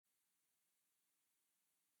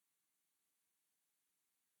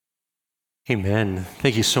Amen.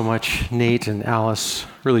 Thank you so much, Nate and Alice.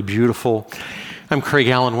 Really beautiful. I'm Craig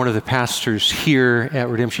Allen, one of the pastors here at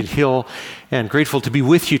Redemption Hill, and grateful to be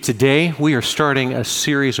with you today. We are starting a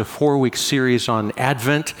 4-week series on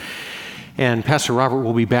Advent, and Pastor Robert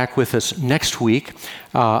will be back with us next week.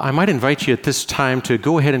 I might invite you at this time to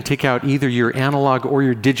go ahead and take out either your analog or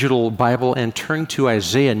your digital Bible and turn to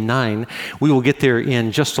Isaiah 9. We will get there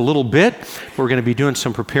in just a little bit. We're going to be doing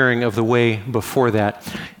some preparing of the way before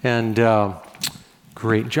that. And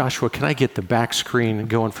great. Joshua, can I get the back screen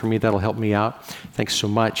going for me? That'll help me out. Thanks so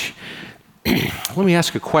much. Let me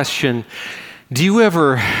ask a question. Do you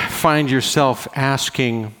ever find yourself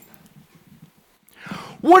asking,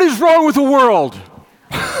 what is wrong with the world?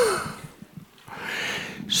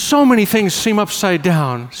 So many things seem upside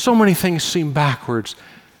down. So many things seem backwards.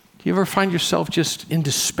 Do you ever find yourself just in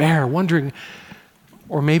despair, wondering,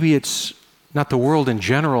 or maybe it's not the world in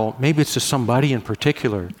general, maybe it's to somebody in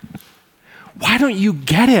particular. Why don't you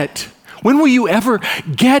get it? When will you ever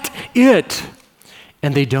get it?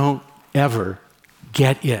 And they don't ever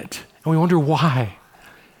get it. And we wonder why.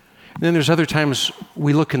 And then there's other times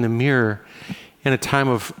we look in the mirror in a time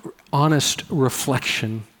of honest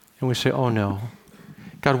reflection and we say, oh no,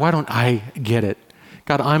 God, why don't I get it?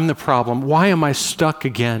 God, I'm the problem. Why am I stuck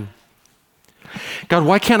again? God,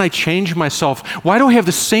 why can't I change myself? Why do I have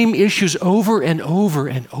the same issues over and over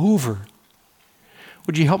and over?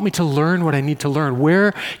 Would you help me to learn what I need to learn?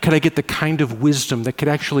 Where could I get the kind of wisdom that could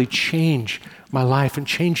actually change my life and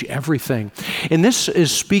change everything? And this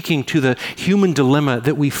is speaking to the human dilemma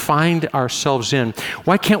that we find ourselves in.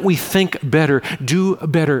 Why can't we think better, do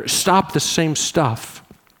better, stop the same stuff?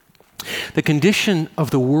 The condition of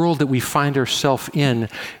the world that we find ourselves in,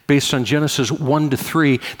 based on Genesis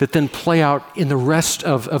 1-3, that then play out in the rest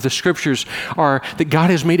of the scriptures, are that God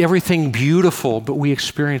has made everything beautiful, but we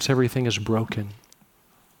experience everything as broken.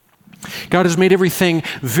 God has made everything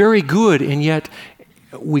very good, and yet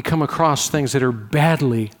we come across things that are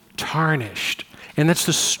badly tarnished. And that's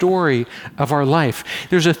the story of our life.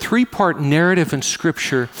 There's a 3-part narrative in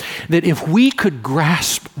Scripture that if we could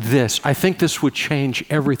grasp this, I think this would change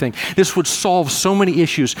everything. This would solve so many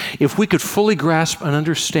issues if we could fully grasp and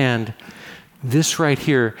understand this right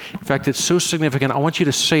here. In fact, it's so significant. I want you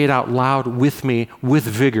to say it out loud with me, with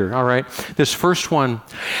vigor, all right? This first one,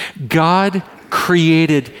 God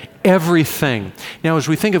created everything. Now, as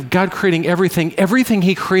we think of God creating everything, everything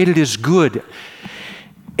He created is good.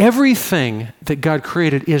 Everything that God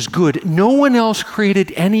created is good. No one else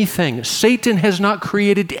created anything. Satan has not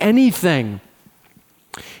created anything.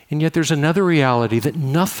 And yet there's another reality that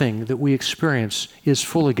nothing that we experience is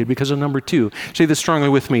fully good because of number 2. Say this strongly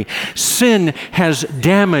with me. Sin has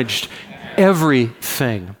damaged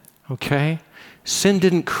everything. Okay? Sin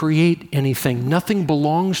didn't create anything. Nothing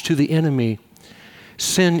belongs to the enemy.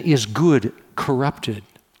 Sin is good, corrupted.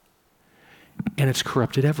 And it's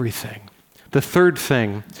corrupted everything. The third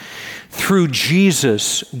thing, through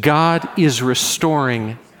Jesus, God is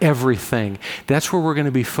restoring everything. That's where we're going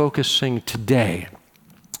to be focusing today,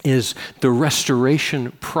 is the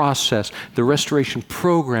restoration process, the restoration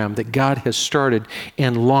program that God has started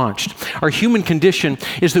and launched. Our human condition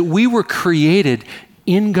is that we were created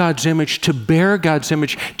in God's image, to bear God's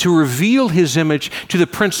image, to reveal His image to the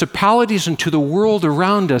principalities and to the world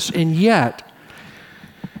around us, and yet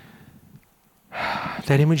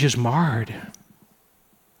that image is marred.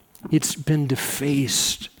 It's been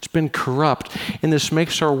defaced. It's been corrupt. And this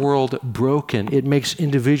makes our world broken. It makes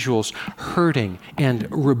individuals hurting and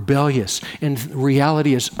rebellious. And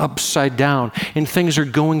reality is upside down. And things are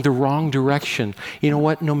going the wrong direction. You know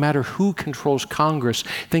what? No matter who controls Congress,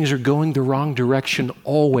 things are going the wrong direction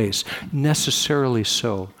always. Necessarily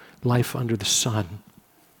so. Life under the sun.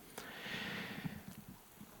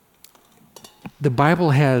 The Bible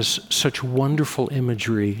has such wonderful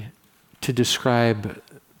imagery to describe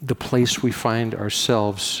the place we find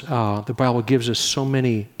ourselves. The Bible gives us so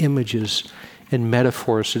many images and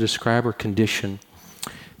metaphors to describe our condition.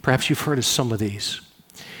 Perhaps you've heard of some of these.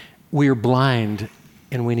 We are blind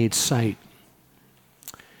and we need sight.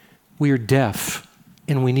 We are deaf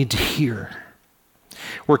and we need to hear.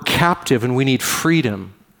 We're captive and we need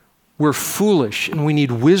freedom. We're foolish and we need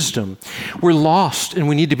wisdom. We're lost and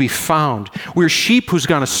we need to be found. We're sheep who's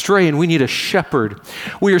gone astray and we need a shepherd.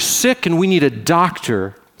 We are sick and we need a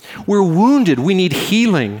doctor. We're wounded, we need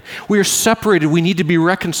healing. We are separated, we need to be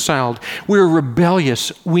reconciled. We are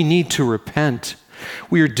rebellious, we need to repent.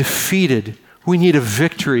 We are defeated, we need a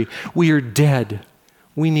victory. We are dead,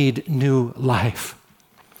 we need new life.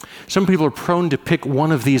 Some people are prone to pick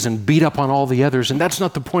one of these and beat up on all the others, and that's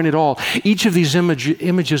not the point at all. Each of these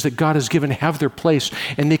images that God has given have their place,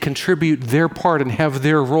 and they contribute their part and have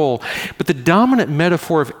their role. But the dominant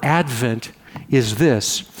metaphor of Advent is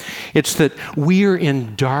this. It's that we are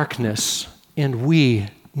in darkness, and we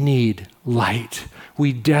need light.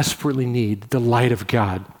 We desperately need the light of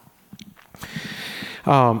God.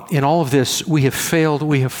 In all of this, we have failed,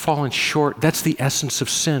 we have fallen short. That's the essence of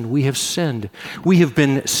sin. We have sinned. We have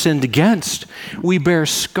been sinned against. We bear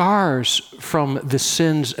scars from the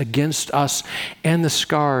sins against us and the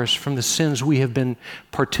scars from the sins we have been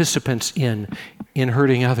participants in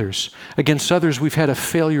hurting others. Against others, we've had a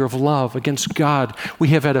failure of love. Against God, we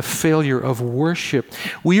have had a failure of worship.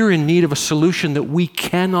 We are in need of a solution that we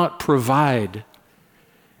cannot provide,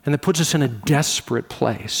 and that puts us in a desperate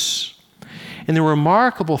place. And the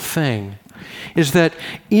remarkable thing is that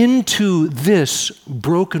into this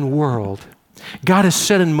broken world, God has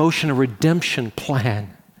set in motion a redemption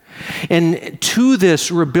plan. And to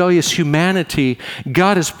this rebellious humanity,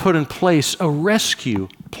 God has put in place a rescue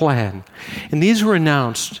plan. And these were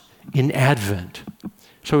announced in Advent.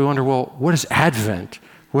 So we wonder, well, what is Advent?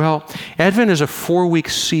 Well, Advent is a 4-week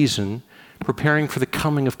season preparing for the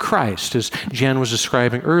coming of Christ, as Jan was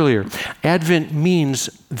describing earlier. Advent means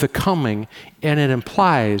the coming, and it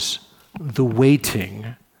implies the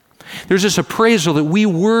waiting. There's this appraisal that we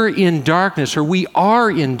were in darkness, or we are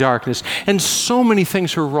in darkness, and so many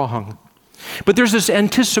things are wrong. But there's this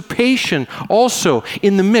anticipation also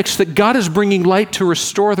in the mix that God is bringing light to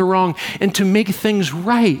restore the wrong and to make things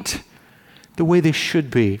right the way they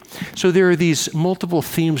should be. So there are these multiple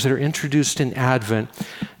themes that are introduced in Advent.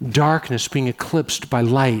 Darkness being eclipsed by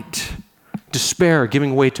light, despair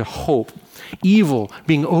giving way to hope, evil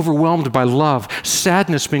being overwhelmed by love,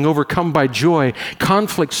 sadness being overcome by joy,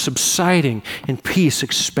 conflict subsiding, and peace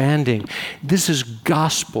expanding. This is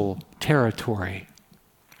gospel territory.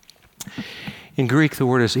 In Greek, the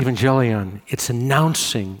word is evangelion. It's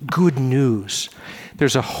announcing good news.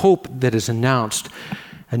 There's a hope that is announced,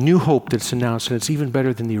 a new hope that's announced, and it's even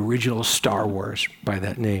better than the original Star Wars by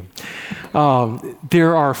that name.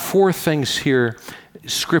 There are 4 things here,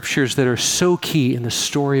 scriptures that are so key in the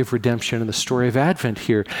story of redemption and the story of Advent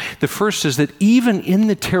here. The first is that even in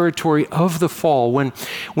the territory of the fall,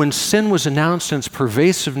 when sin was announced and its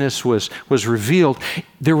pervasiveness was revealed,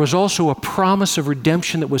 there was also a promise of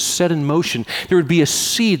redemption that was set in motion. There would be a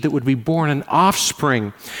seed that would be born, an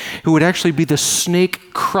offspring who would actually be the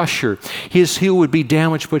snake crusher. His heel would be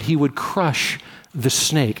damaged, but he would crush the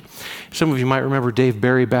snake. Some of you might remember Dave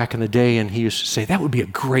Barry back in the day, and he used to say, that would be a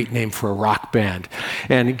great name for a rock band.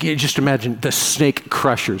 And just imagine the Snake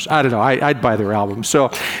Crushers. I don't know, I'd buy their album.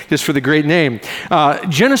 So just for the great name.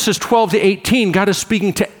 Genesis 12-18, God is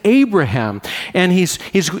speaking to Abraham, and he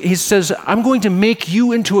says, I'm going to make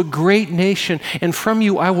you into a great nation, and from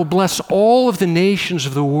you I will bless all of the nations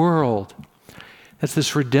of the world. That's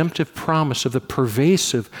this redemptive promise of the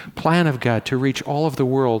pervasive plan of God to reach all of the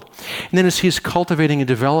world. And then as he's cultivating and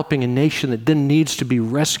developing a nation that then needs to be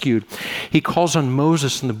rescued, he calls on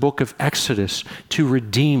Moses in the book of Exodus to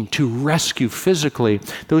redeem, to rescue physically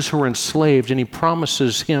those who are enslaved. And he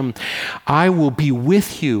promises him, I will be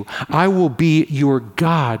with you. I will be your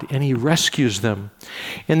God. And he rescues them.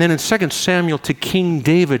 And then in 2 Samuel to King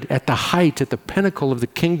David at the height, at the pinnacle of the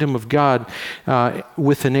kingdom of God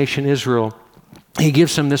with the nation Israel, he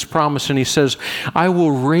gives him this promise, and he says, I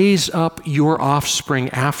will raise up your offspring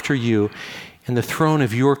after you, and the throne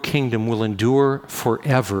of your kingdom will endure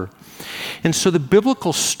forever. And so the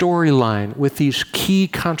biblical storyline with these key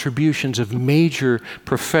contributions of major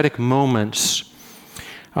prophetic moments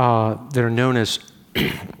that are known as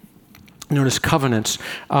covenants.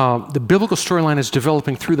 The biblical storyline is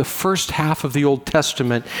developing through the first half of the Old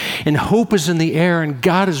Testament, and hope is in the air, and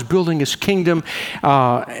God is building his kingdom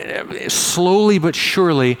slowly but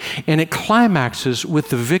surely, and it climaxes with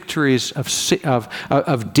the victories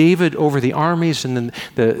of David over the armies, and then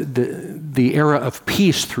the era of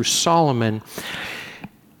peace through Solomon.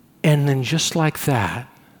 And then just like that,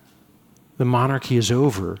 the monarchy is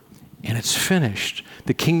over, and it's finished.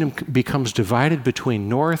 The kingdom becomes divided between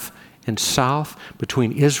north and south,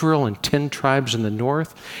 between Israel and 10 tribes in the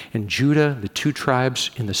north, and Judah, the 2 tribes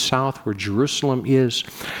in the south where Jerusalem is.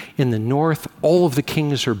 In the north, all of the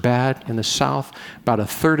kings are bad. In the south, about a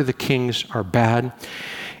third of the kings are bad.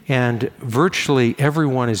 And virtually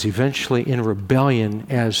everyone is eventually in rebellion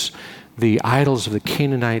as the idols of the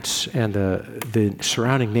Canaanites and the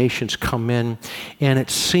surrounding nations come in. And it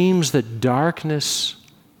seems that darkness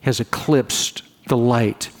has eclipsed the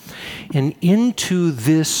light. And into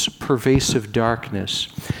this pervasive darkness,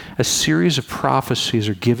 a series of prophecies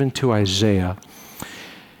are given to Isaiah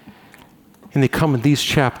And they come in these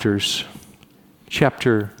chapters,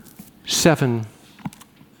 chapter 7,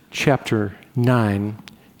 chapter 9,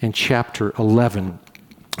 and chapter 11.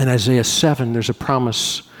 In Isaiah 7, there's a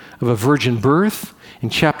promise of a virgin birth. In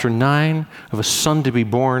chapter 9, of a son to be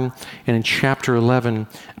born. And in chapter 11,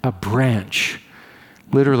 a branch,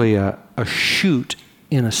 literally a shoot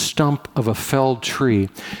in a stump of a felled tree.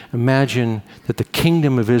 Imagine that the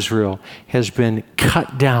kingdom of Israel has been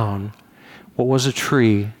cut down. What was a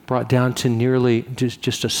tree brought down to nearly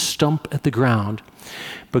just a stump at the ground.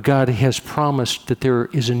 But God has promised that there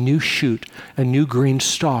is a new shoot, a new green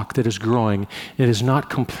stalk that is growing. It is not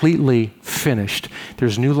completely finished.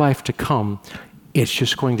 There's new life to come. It's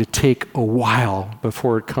just going to take a while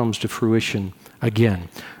before it comes to fruition again.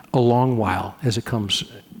 A long while as it comes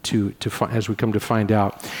as we come to find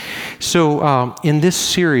out. So in this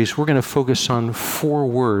series, we're going to focus on 4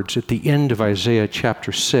 words at the end of Isaiah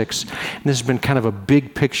chapter 6. And this has been kind of a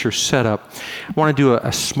big picture setup. I want to do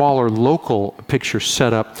a smaller local picture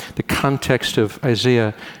setup, the context of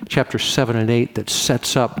Isaiah chapter 7 and 8 that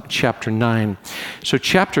sets up chapter 9. So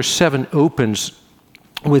chapter 7 opens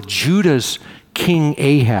with Judah's King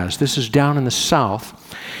Ahaz. This is down in the south.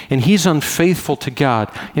 And he's unfaithful to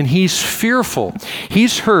God, and he's fearful.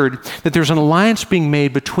 He's heard that there's an alliance being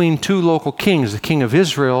made between 2 local kings, the king of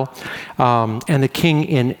Israel and the king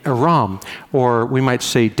in Aram, or we might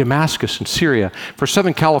say Damascus in Syria. For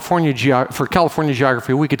California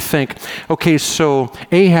geography, we could think, okay, so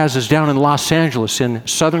Ahaz is down in Los Angeles in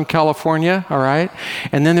Southern California, all right?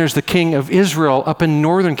 And then there's the king of Israel up in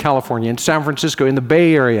Northern California, in San Francisco, in the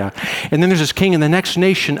Bay Area. And then there's this king in the next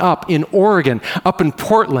nation up in Oregon, up in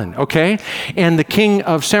Portland, okay? And the king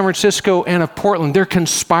of San Francisco and of Portland, they're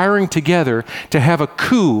conspiring together to have a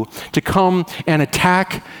coup to come and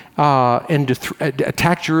attack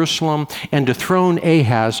Jerusalem and dethrone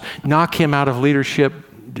Ahaz, knock him out of leadership,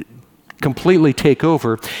 completely take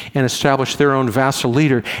over, and establish their own vassal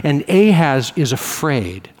leader. And Ahaz is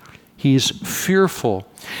afraid. He's fearful.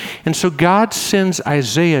 And so God sends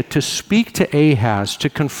Isaiah to speak to Ahaz, to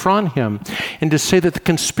confront him, and to say that the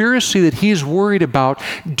conspiracy that he's worried about,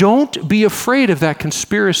 don't be afraid of that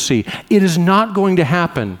conspiracy. It is not going to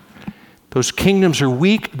happen. Those kingdoms are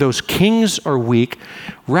weak. Those kings are weak.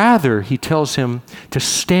 Rather, he tells him to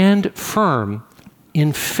stand firm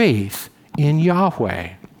in faith in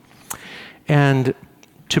Yahweh. And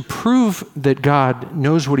to prove that God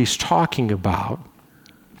knows what he's talking about,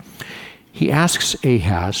 he asks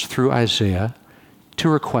Ahaz, through Isaiah, to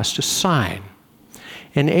request a sign.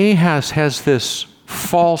 And Ahaz has this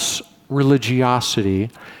false religiosity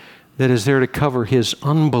that is there to cover his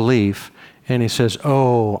unbelief. And he says,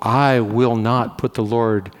 oh, I will not put the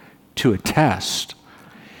Lord to a test.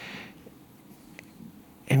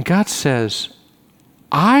 And God says,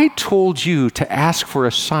 I told you to ask for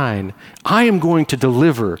a sign. I am going to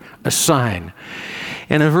deliver a sign.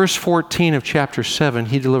 And in verse 14 of chapter 7,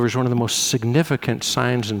 he delivers one of the most significant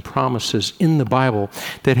signs and promises in the Bible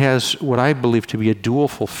that has what I believe to be a dual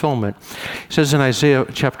fulfillment. It says in Isaiah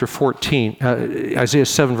chapter 14, Isaiah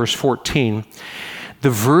 7 verse 14, the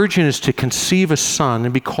virgin is to conceive a son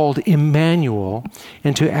and be called Emmanuel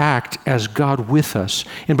and to act as God with us.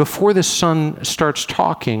 And before the son starts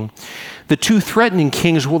talking, the 2 threatening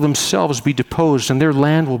kings will themselves be deposed and their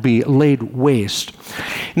land will be laid waste.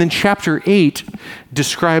 And then chapter 8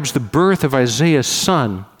 describes the birth of Isaiah's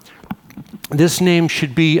son. This name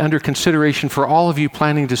should be under consideration for all of you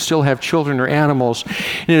planning to still have children or animals.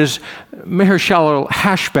 It is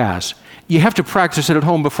Maher-Shalal-Hashbaz. You have to practice it at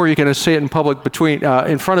home before you can say it in public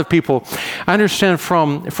in front of people. I understand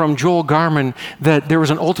from Joel Garman that there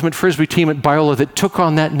was an ultimate Frisbee team at Biola that took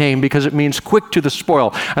on that name because it means quick to the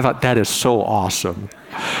spoil. I thought, that is so awesome.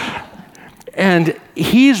 And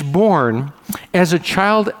he's born as a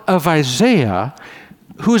child of Isaiah,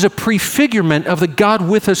 who is a prefigurement of the God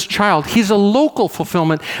with us child. He's a local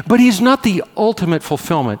fulfillment, but he's not the ultimate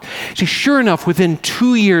fulfillment. See, sure enough, within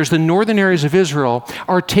 2 years, the northern areas of Israel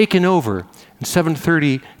are taken over in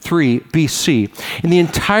 733 BC. And the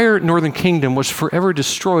entire northern kingdom was forever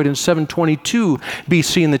destroyed in 722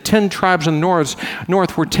 BC. And the 10 tribes in the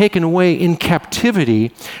north were taken away in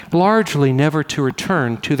captivity, largely never to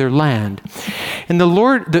return to their land. And the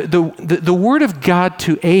word of God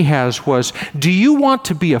to Ahaz was, do you want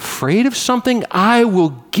to be afraid of something? I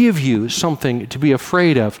will give you something to be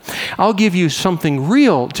afraid of. I'll give you something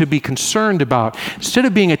real to be concerned about. Instead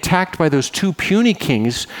of being attacked by those 2 puny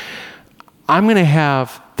kings, I'm going to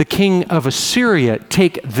have the king of Assyria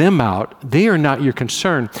take them out, they are not your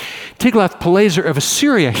concern. Tiglath-Pileser of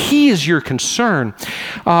Assyria, he is your concern.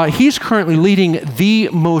 He's currently leading the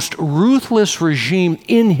most ruthless regime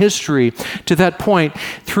in history to that point,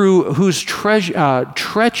 through whose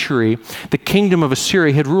treachery the kingdom of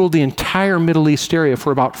Assyria had ruled the entire Middle East area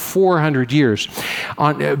for about 400 years.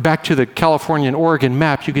 Back to the California and Oregon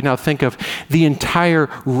map, you can now think of the entire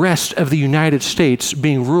rest of the United States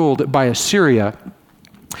being ruled by Assyria.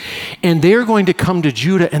 And they're going to come to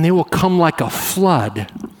Judah, and they will come like a flood.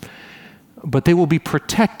 But they will be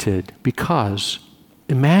protected because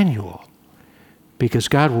Emmanuel, because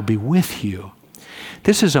God will be with you.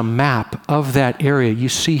 This is a map of that area you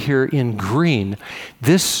see here in green.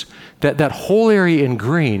 That whole area in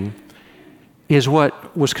green is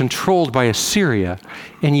what was controlled by Assyria.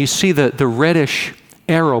 And you see the reddish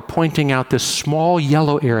arrow pointing out this small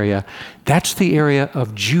yellow area. That's the area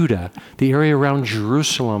of Judah, the area around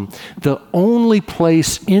Jerusalem, the only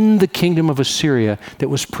place in the kingdom of Assyria that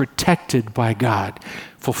was protected by God.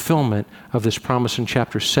 Fulfillment of this promise in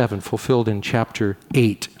chapter 7, fulfilled in chapter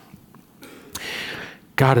 8.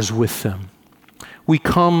 God is with them. We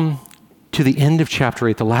come to the end of chapter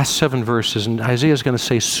 8, the last 7 verses, and Isaiah is going to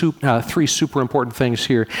say 3 super important things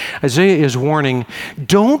here. Isaiah is warning,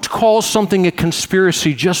 don't call something a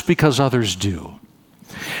conspiracy just because others do.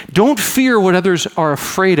 Don't fear what others are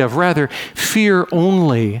afraid of. Rather, fear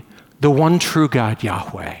only the one true God,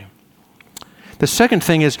 Yahweh. The second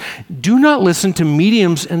thing is, do not listen to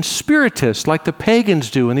mediums and spiritists like the pagans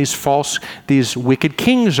do and these wicked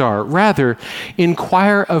kings are. Rather,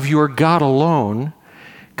 inquire of your God alone.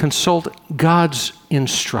 Consult God's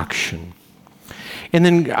instruction. And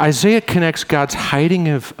then Isaiah connects God's hiding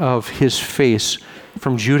of his face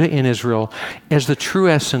from Judah and Israel as the true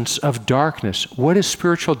essence of darkness. What is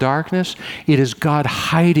spiritual darkness? It is God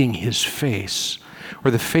hiding his face, or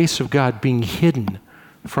the face of God being hidden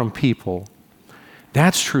from people.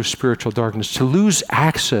 That's true spiritual darkness. To lose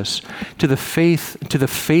access to the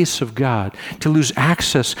face of God, to lose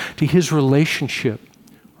access to his relationship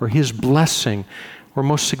or his blessing, or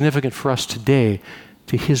most significant for us today,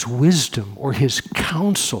 to his wisdom or his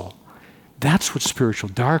counsel. That's what spiritual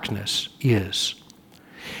darkness is.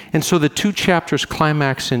 And so the 2 chapters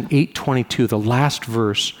climax in 8:22, the last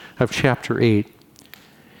verse of chapter 8.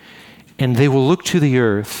 And they will look to the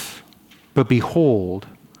earth, but behold,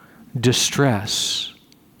 distress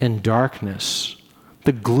and darkness,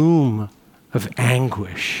 the gloom of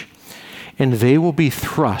anguish, and they will be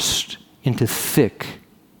thrust into thick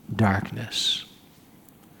darkness.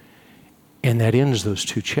 And that ends those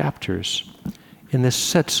 2 chapters. And this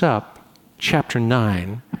sets up chapter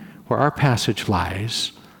 9, where our passage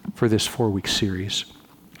lies for this 4-week series.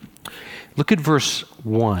 Look at verse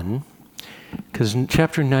 1, because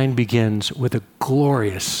chapter 9 begins with a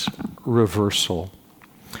glorious reversal.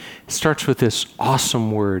 It starts with this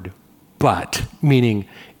awesome word, but, meaning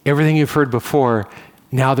everything you've heard before,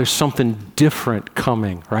 now there's something different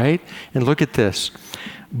coming, right? And look at this.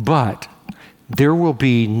 But there will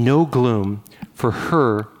be no gloom for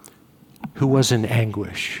her who was in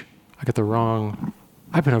anguish.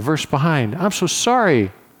 I've been a verse behind. I'm so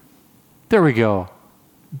sorry. There we go.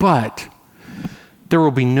 But there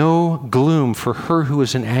will be no gloom for her who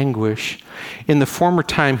is in anguish. In the former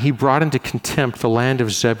time, he brought into contempt the land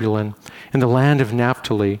of Zebulun and the land of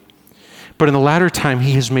Naphtali. But in the latter time,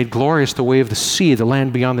 he has made glorious the way of the sea, the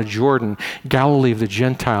land beyond the Jordan, Galilee of the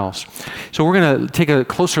Gentiles. So we're going to take a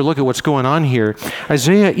closer look at what's going on here.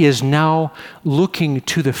 Isaiah is now looking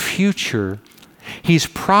to the future. He's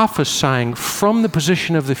prophesying from the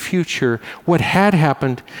position of the future what had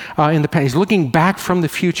happened in the past. He's looking back from the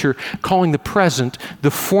future, calling the present the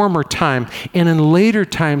former time. And in later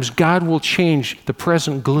times, God will change the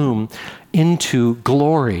present gloom into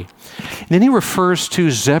glory. And then he refers to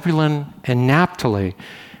Zebulun and Naphtali.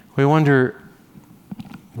 We wonder,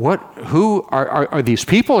 who are these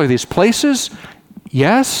people? Are these places?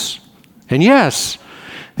 Yes and yes.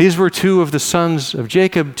 These were 2 of the sons of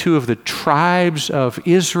Jacob, 2 of the tribes of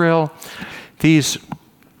Israel. These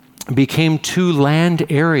became 2 land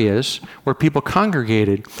areas where people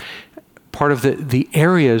congregated, part of the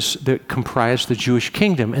areas that comprised the Jewish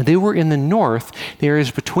kingdom. And they were in the north, the areas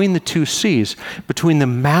between the 2 seas, between the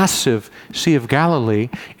massive Sea of Galilee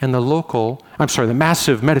and the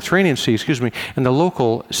massive Mediterranean Sea, and the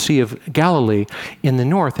local Sea of Galilee in the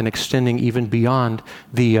north, and extending even beyond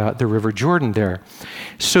the River Jordan there.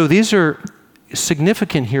 So these are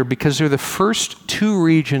significant here because they're the first 2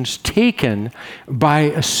 regions taken by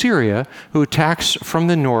Assyria, who attacks from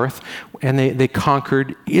the north, and they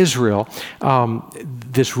conquered Israel,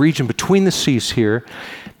 this region between the seas here.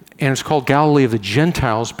 And it's called Galilee of the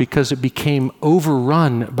Gentiles because it became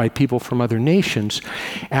overrun by people from other nations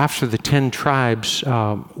after the 10 tribes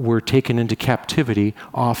were taken into captivity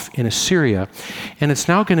off in Assyria. And it's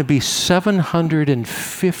now going to be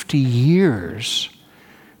 750 years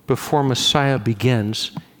before Messiah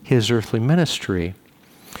begins his earthly ministry.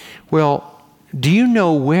 Well, do you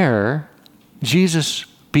know where Jesus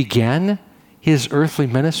began his earthly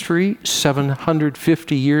ministry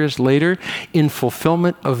 750 years later in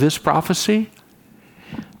fulfillment of this prophecy?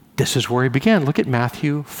 This is where he began. Look at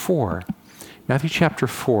Matthew 4. Matthew chapter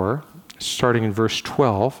 4, starting in verse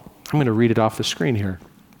 12. I'm going to read it off the screen here.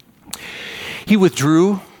 He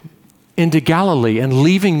withdrew into Galilee, and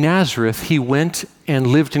leaving Nazareth, he went and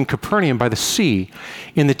lived in Capernaum by the sea,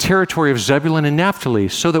 in the territory of Zebulun and Naphtali,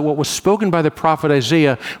 so that what was spoken by the prophet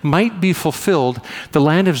Isaiah might be fulfilled, the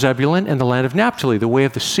land of Zebulun and the land of Naphtali, the way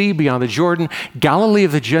of the sea beyond the Jordan, Galilee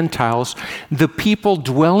of the Gentiles. The people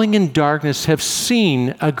dwelling in darkness have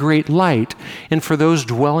seen a great light, and for those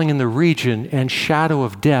dwelling in the region and shadow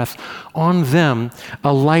of death, on them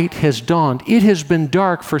a light has dawned. It has been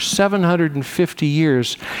dark for 750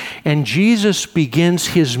 years, and Jesus begins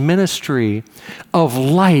his ministry of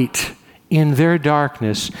light in their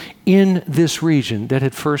darkness in this region that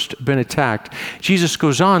had first been attacked. Jesus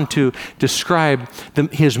goes on to describe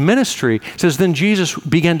his ministry. It says, then Jesus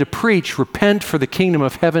began to preach, repent, for the kingdom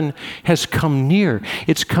of heaven has come near.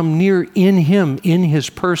 It's come near in him, in his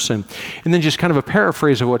person. And then just kind of a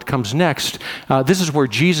paraphrase of what comes next. This is where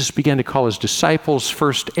Jesus began to call his disciples,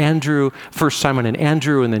 first Simon and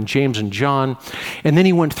Andrew, and then James and John. And then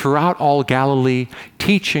he went throughout all Galilee,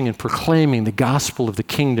 teaching and proclaiming the gospel of the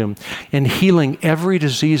kingdom and healing every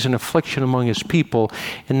disease and affliction among his people.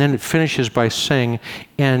 And then it finishes by saying,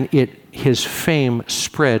 and his fame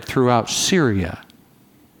spread throughout Syria.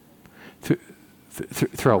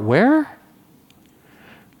 Throughout where?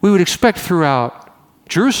 We would expect throughout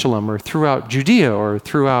Jerusalem or throughout Judea or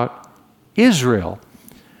throughout Israel.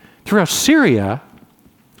 Throughout Syria.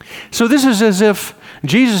 So this is as if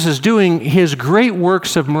Jesus is doing his great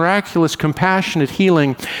works of miraculous, compassionate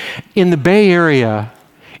healing in the Bay Area.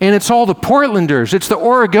 And it's all the Portlanders, it's the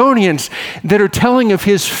Oregonians that are telling of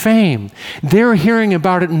his fame. They're hearing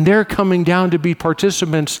about it and they're coming down to be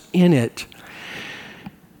participants in it.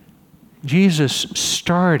 Jesus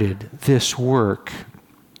started this work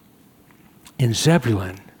in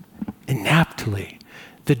Zebulun, in Naphtali,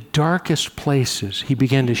 the darkest places. He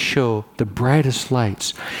began to show the brightest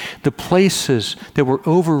lights. The places that were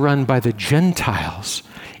overrun by the Gentiles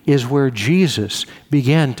is where Jesus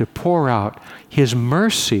began to pour out his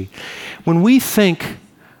mercy. When we think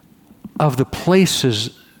of the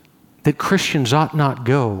places that Christians ought not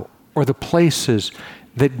go, or the places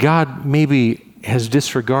that God maybe has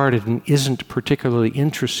disregarded and isn't particularly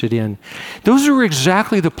interested in, those are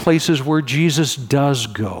exactly the places where Jesus does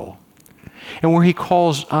go and where he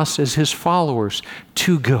calls us as his followers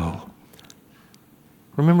to go.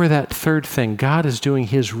 Remember that third thing. God is doing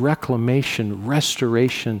his reclamation,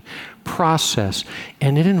 restoration process,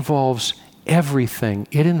 and it involves everything.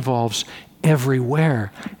 It involves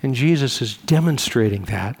everywhere. And Jesus is demonstrating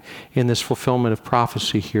that in this fulfillment of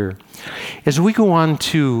prophecy here. As we go on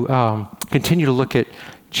to continue to look at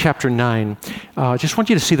chapter 9, just want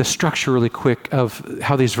you to see the structure really quick of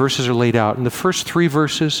how these verses are laid out. In the first 3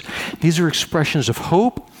 verses, these are expressions of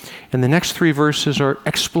hope, and the next 3 verses are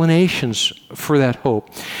explanations for that hope.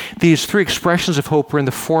 These 3 expressions of hope are in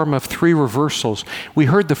the form of 3 reversals. We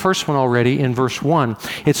heard the first one already in verse 1.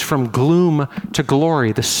 It's from gloom to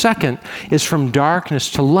glory. The second is from darkness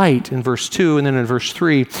to light in verse 2, and then in verse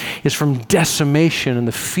 3 is from decimation and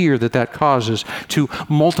the fear that causes to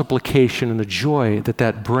multiplication and the joy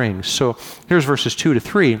that brings. So here's verses 2 to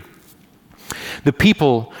 3. The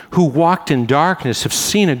people who walked in darkness have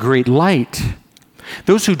seen a great light.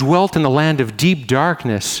 Those who dwelt in the land of deep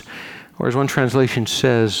darkness, or as one translation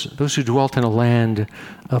says, those who dwelt in a land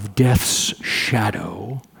of death's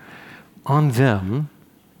shadow, on them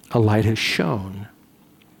a light has shone.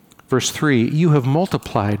 Verse 3, you have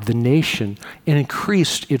multiplied the nation and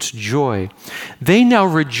increased its joy. They now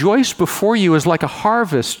rejoice before you as like a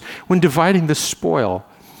harvest when dividing the spoil.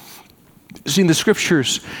 See, in the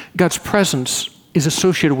scriptures, God's presence is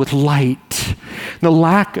associated with light. The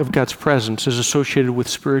lack of God's presence is associated with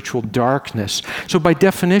spiritual darkness. So by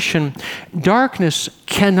definition, darkness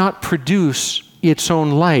cannot produce its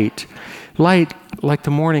own light. Light, like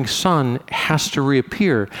the morning sun, has to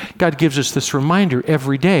reappear. God gives us this reminder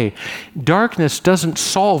every day. Darkness doesn't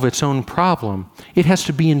solve its own problem. It has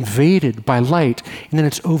to be invaded by light, and then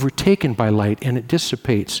it's overtaken by light, and it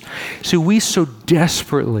dissipates. So we so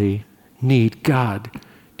desperately need God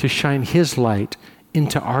to shine his light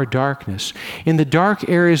into our darkness. In the dark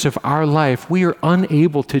areas of our life, we are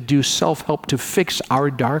unable to do self-help to fix our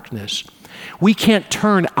darkness. We can't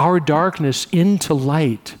turn our darkness into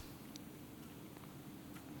light.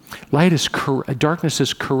 Darkness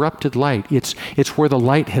is corrupted light. It's where the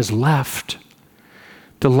light has left.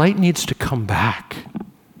 The light needs to come back.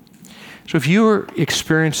 So if you're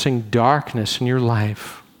experiencing darkness in your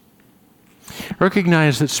life,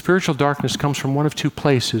 recognize that spiritual darkness comes from one of two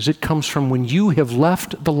places. It comes from when you have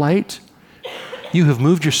left the light, you have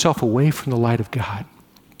moved yourself away from the light of God.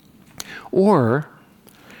 Or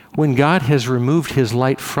when God has removed his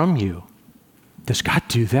light from you. Does God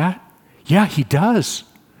do that? Yeah, he does.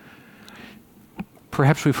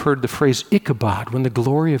 Perhaps we've heard the phrase Ichabod, when the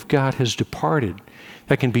glory of God has departed.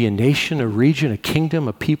 That can be a nation, a region, a kingdom,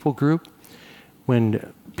 a people group,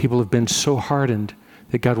 when people have been so hardened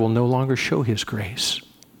that God will no longer show his grace.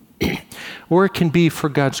 Or it can be for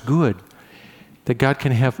God's good, that God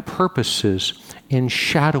can have purposes in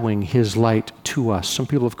shadowing his light to us. Some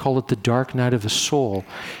people have called it the dark night of the soul,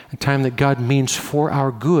 a time that God means for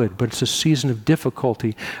our good, but it's a season of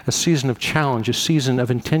difficulty, a season of challenge, a season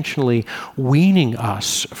of intentionally weaning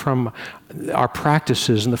us from our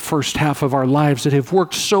practices in the first half of our lives that have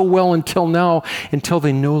worked so well until now, until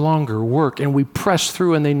they no longer work, and we press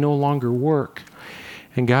through and they no longer work.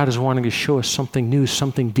 And God is wanting to show us something new,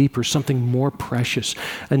 something deeper, something more precious,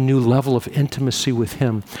 a new level of intimacy with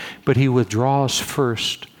him. But he withdraws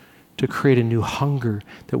first to create a new hunger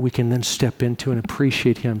that we can then step into and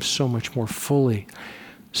appreciate him so much more fully,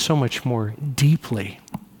 so much more deeply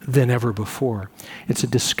than ever before. It's a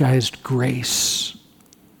disguised grace.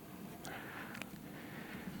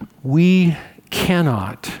 We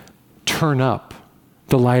cannot turn up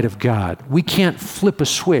the light of God. We can't flip a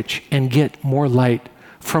switch and get more light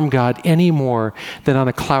from God any more than on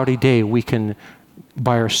a cloudy day we can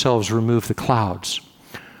by ourselves remove the clouds.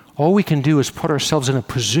 All we can do is put ourselves in a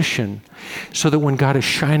position so that when God is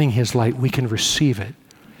shining his light, we can receive it.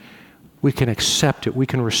 We can accept it. We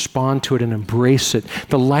can respond to it and embrace it.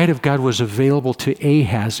 The light of God was available to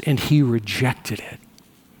Ahaz and he rejected it.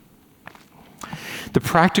 The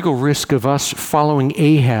practical risk of us following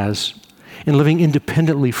Ahaz and living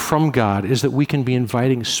independently from God is that we can be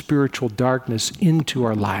inviting spiritual darkness into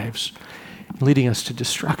our lives, leading us to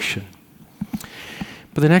destruction.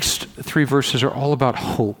 But the next 3 verses are all about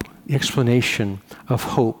hope, the explanation of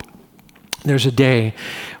hope. There's a day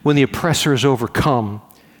when the oppressor is overcome.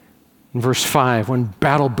 In verse 5, when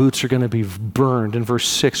battle boots are going to be burned. In verse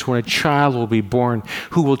 6, when a child will be born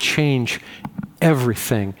who will change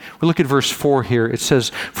everything. We look at verse 4 here. It says,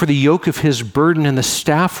 for the yoke of his burden and the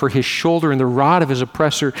staff for his shoulder and the rod of his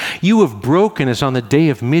oppressor, you have broken as on the day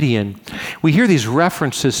of Midian. We hear these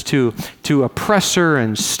references to oppressor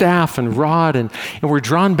and staff and rod, and we're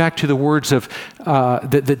drawn back to the words of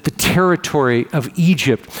the territory of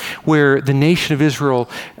Egypt, where the nation of Israel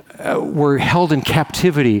were held in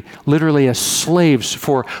captivity, literally as slaves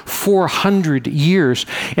for 400 years.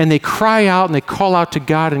 And they cry out and they call out to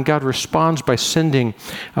God, and God responds by sending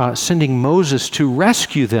Moses to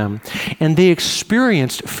rescue them. And they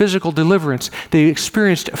experienced physical deliverance. They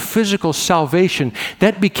experienced physical salvation.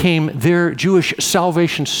 That became their Jewish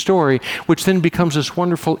salvation story, which then becomes this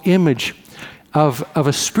wonderful image of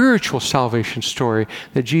a spiritual salvation story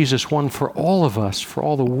that Jesus won for all of us, for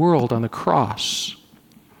all the world on the cross.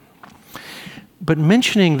 But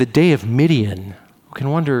mentioning the day of Midian, we can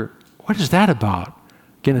wonder, what is that about?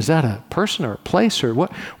 Again, is that a person or a place, or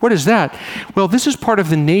what is that? Well, this is part of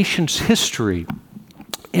the nation's history,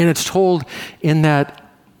 and it's told in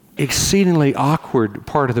that exceedingly awkward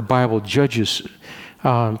part of the Bible, Judges,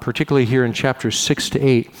 particularly here in chapters 6 to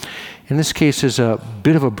 8. In this case is a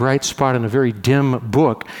bit of a bright spot in a very dim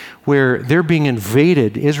book where they're being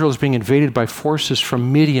invaded, Israel's being invaded by forces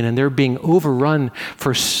from Midian, and they're being overrun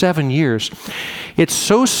for 7 years. It's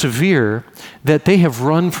so severe that they have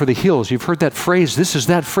run for the hills. You've heard that phrase. This is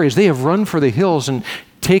that phrase. They have run for the hills and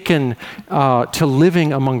taken to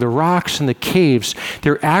living among the rocks and the caves.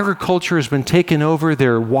 Their agriculture has been taken over.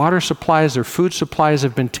 Their water supplies, their food supplies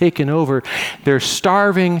have been taken over. They're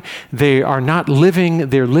starving. They are not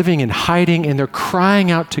living. They're living in hiding, and they're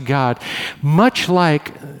crying out to God, much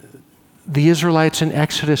like the Israelites in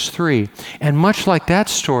Exodus 3. And much like that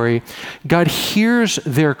story, God hears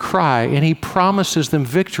their cry and he promises them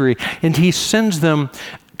victory, and he sends them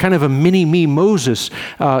kind of a mini-me Moses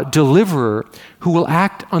deliverer who will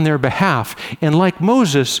act on their behalf. And like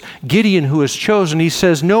Moses, Gideon, who is chosen, he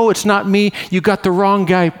says, no, it's not me. You got the wrong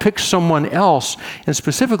guy. Pick someone else. And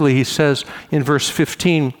specifically, he says in verse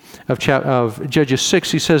 15 of Judges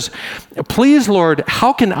 6, he says, please, Lord,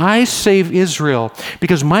 how can I save Israel?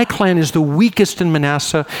 Because my clan is the weakest in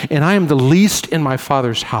Manasseh, and I am the least in my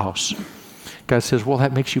father's house. God says, well,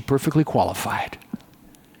 that makes you perfectly qualified.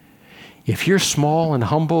 If you're small and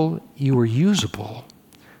humble, you are usable.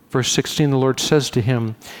 Verse 16, the Lord says to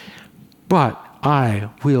him, but I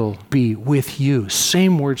will be with you.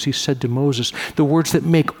 Same words he said to Moses, the words that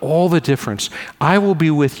make all the difference. I will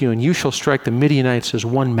be with you, and you shall strike the Midianites as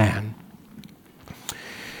one man.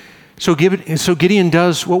 So Gideon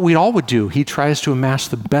does what we all would do. He tries to amass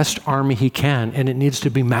the best army he can, and it needs to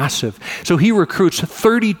be massive. So he recruits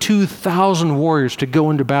 32,000 warriors to go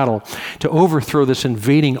into battle to overthrow this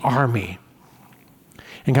invading army.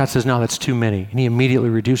 And God says, no, that's too many. And he immediately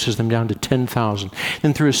reduces them down to 10,000.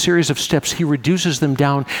 Then through a series of steps, he reduces them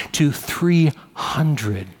down to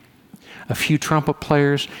 300. A few trumpet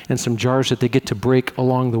players and some jars that they get to break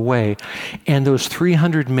along the way. And those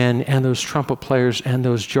 300 men and those trumpet players and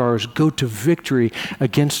those jars go to victory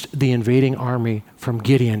against the invading army from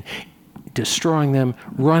Gideon, destroying them,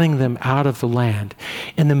 running them out of the land.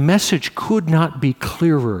 And the message could not be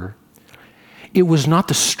clearer. It was not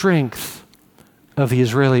the strength of the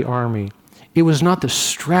Israeli army. It was not the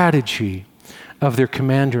strategy of their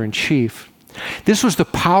commander-in-chief. This was the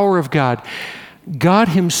power of God. God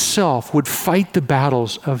himself would fight the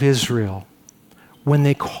battles of Israel when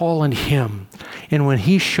they call on him. And when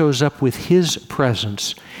he shows up with his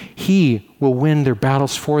presence, he will win their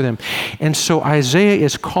battles for them. And so Isaiah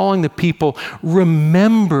is calling the people,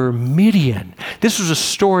 remember Midian. This was a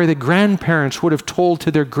story that grandparents would have told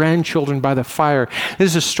to their grandchildren by the fire.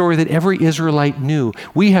 This is a story that every Israelite knew.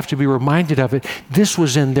 We have to be reminded of it. This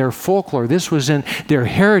was in their folklore. This was in their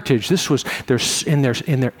heritage. This was in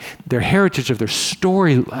their heritage of their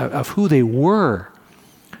story of who they were.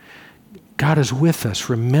 God is with us.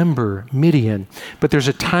 Remember Midian. But there's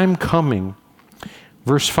a time coming,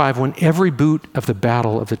 verse 5, when every boot of the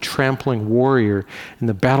battle of the trampling warrior and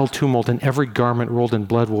the battle tumult and every garment rolled in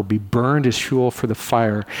blood will be burned as fuel for the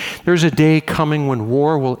fire. There's a day coming when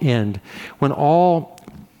war will end, when all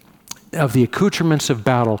of the accoutrements of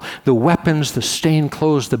battle, the weapons, the stained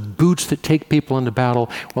clothes, the boots that take people into battle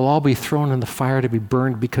will all be thrown in the fire to be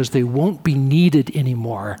burned because they won't be needed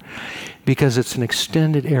anymore, because it's an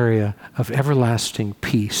extended area of everlasting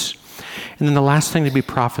peace. And then the last thing to be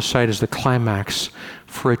prophesied is the climax,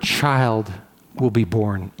 for a child will be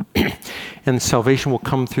born. And salvation will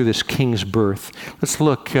come through this king's birth. Let's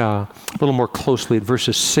look a little more closely at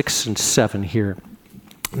verses 6 and 7 here.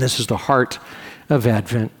 And this is the heart of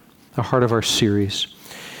Advent, the heart of our series.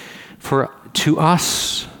 For to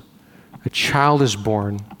us a child is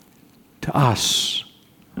born, to us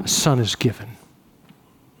a son is given.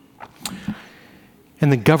 And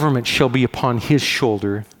the government shall be upon his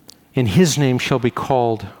shoulder, and his name shall be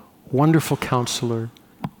called Wonderful Counselor,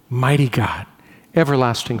 Mighty God,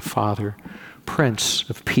 Everlasting Father, Prince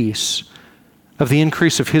of Peace. Of the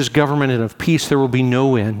increase of his government and of peace there will be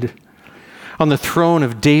no end. On the throne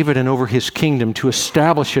of David and over his kingdom, to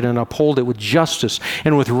establish it and uphold it with justice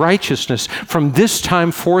and with righteousness from this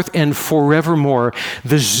time forth and forevermore.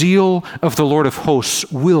 The zeal of the Lord of hosts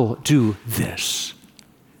will do this.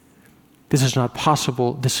 This is not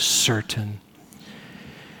possible. This is certain.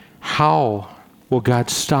 How will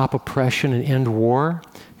God stop oppression and end war?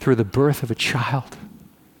 Through the birth of a child.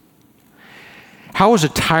 How was a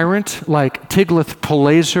tyrant like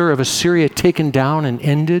Tiglath-Pileser of Assyria taken down and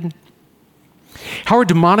ended? How are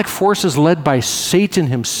demonic forces led by Satan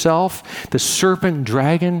himself, the serpent and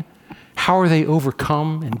dragon, how are they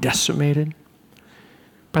overcome and decimated?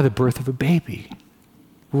 By the birth of a baby,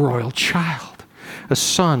 royal child, a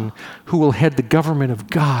son who will head the government of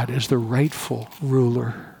God as the rightful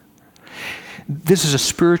ruler. This is a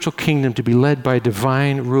spiritual kingdom to be led by a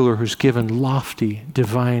divine ruler who's given lofty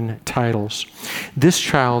divine titles. This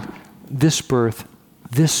child, this birth,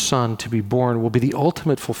 this son to be born will be the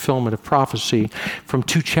ultimate fulfillment of prophecy from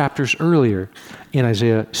 2 chapters earlier in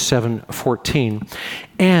Isaiah 7:14,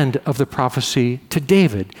 and of the prophecy to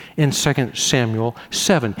David in 2 Samuel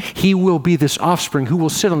 7. He will be this offspring who will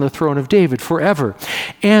sit on the throne of David forever.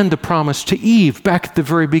 And the promise to Eve back at the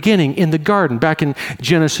very beginning in the garden, back in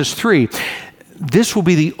Genesis 3. This will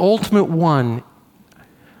be the ultimate one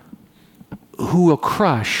who will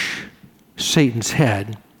crush Satan's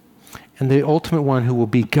head, and the ultimate one who will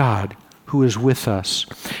be God, who is with us.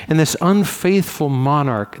 And this unfaithful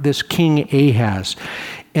monarch, this King Ahaz,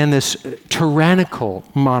 and this tyrannical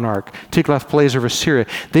monarch, Tiglath-Pileser of Assyria,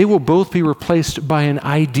 they will both be replaced by an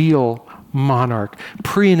ideal monarch,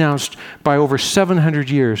 pre-announced by over 700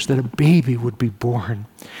 years that a baby would be born.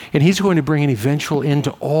 And he's going to bring an eventual end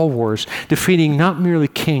to all wars, defeating not merely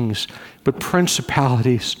kings, but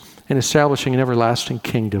principalities, and establishing an everlasting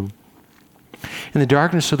kingdom. And the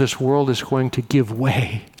darkness of this world is going to give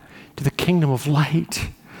way to the kingdom of light,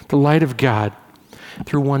 the light of God,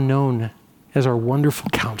 through one known as our wonderful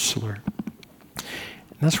counselor.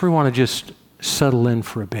 And that's where we want to just settle in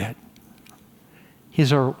for a bit.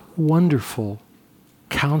 He's our wonderful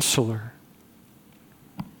counselor.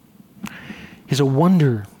 He's a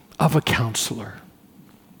wonder of a counselor.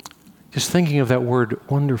 Just thinking of that word,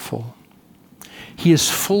 wonderful. He is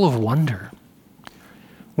full of wonder.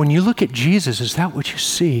 When you look at Jesus, is that what you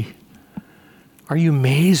see? Are you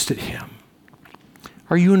amazed at him?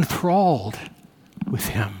 Are you enthralled with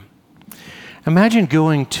him? Imagine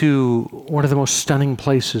going to one of the most stunning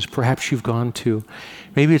places perhaps you've gone to.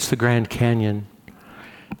 Maybe it's the Grand Canyon.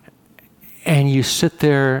 And you sit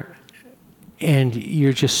there and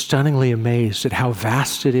you're just stunningly amazed at how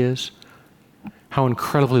vast it is, how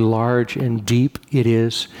incredibly large and deep it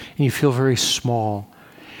is, and you feel very small.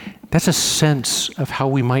 That's a sense of how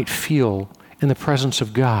we might feel in the presence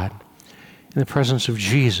of God, in the presence of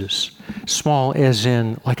Jesus. Small as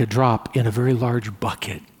in like a drop in a very large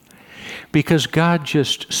bucket. Because God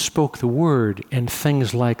just spoke the word and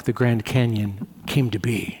things like the Grand Canyon came to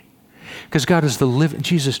be. Because God is the living,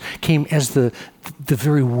 Jesus came as the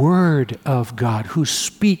very word of God who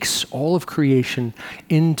speaks all of creation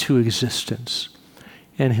into existence.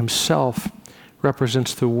 And himself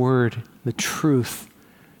represents the word, the truth,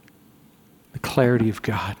 the clarity of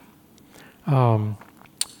God.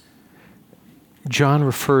 John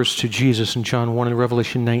refers to Jesus in John 1 and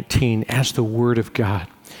Revelation 19 as the Word of God.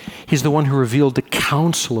 He's the one who revealed the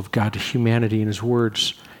counsel of God to humanity in his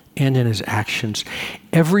words and in his actions.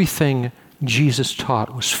 Everything Jesus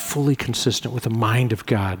taught was fully consistent with the mind of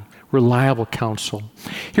God, reliable counsel.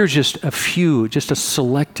 Here's just a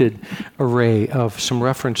selected array of some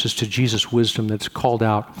references to Jesus' wisdom that's called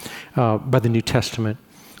out by the New Testament.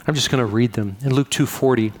 I'm just going to read them. In Luke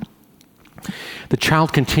 2:40, the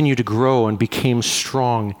child continued to grow and became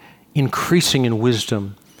strong, increasing in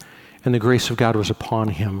wisdom, and the grace of God was upon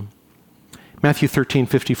him. Matthew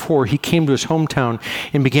 13:54, he came to his hometown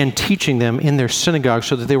and began teaching them in their synagogue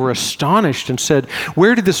so that they were astonished and said,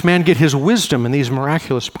 "Where did this man get his wisdom and these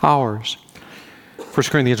miraculous powers?" 1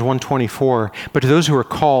 Corinthians 1:24, but to those who are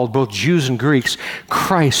called, both Jews and Greeks,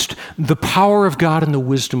 Christ, the power of God and the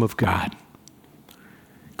wisdom of God.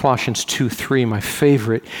 Colossians 2:3, my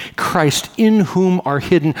favorite, Christ in whom are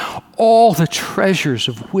hidden all the treasures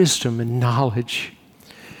of wisdom and knowledge.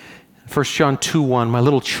 1 John 2:1, my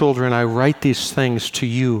little children, I write these things to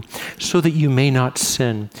you so that you may not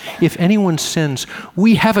sin. If anyone sins,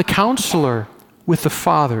 we have a counselor with the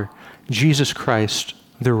Father, Jesus Christ,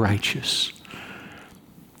 the righteous.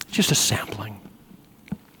 Just a sampling.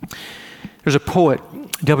 There's a poet,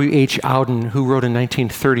 W.H. Auden, who wrote in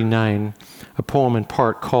 1939 a poem in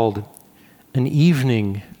part called An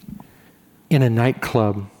Evening in a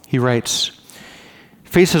Nightclub. He writes,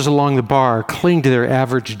 faces along the bar cling to their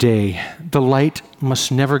average day. The light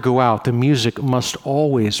must never go out. The music must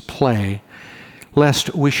always play,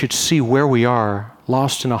 lest we should see where we are,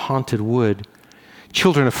 lost in a haunted wood.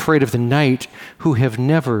 Children afraid of the night who have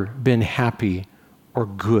never been happy or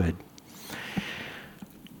good.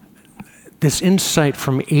 This insight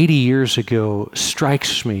from 80 years ago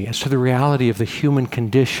strikes me as to the reality of the human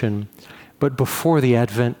condition, but before the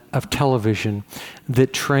advent of television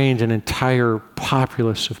that trained an entire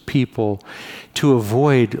populace of people to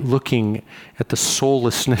avoid looking at the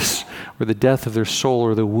soullessness or the death of their soul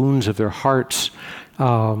or the wounds of their hearts,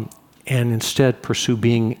 and instead pursue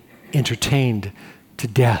being entertained to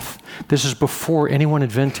death. This is before anyone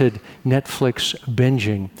invented Netflix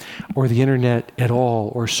binging or the internet at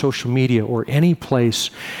all or social media or any place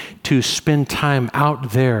to spend time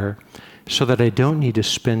out there so that I don't need to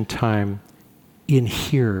spend time in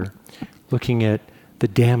here looking at the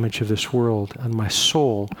damage of this world on my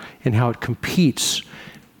soul and how it competes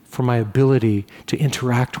for my ability to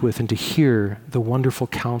interact with and to hear the wonderful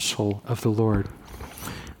counsel of the Lord.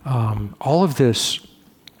 All of this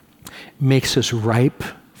makes us ripe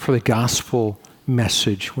for the gospel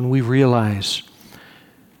message when we realize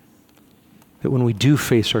that when we do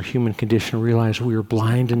face our human condition, realize we are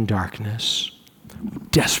blind in darkness, we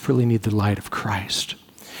desperately need the light of Christ.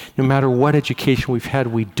 No matter what education we've had,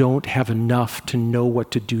 we don't have enough to know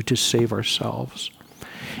what to do to save ourselves.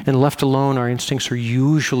 And left alone, our instincts are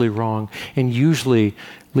usually wrong and usually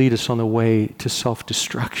lead us on the way to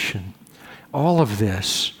self-destruction. All of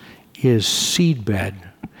this is seedbed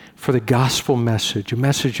for the gospel message, a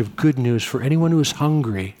message of good news for anyone who is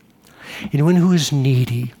hungry, anyone who is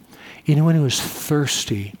needy, anyone who is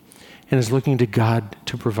thirsty and is looking to God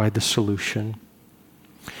to provide the solution.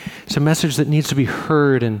 It's a message that needs to be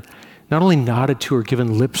heard and not only nodded to or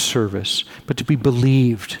given lip service, but to be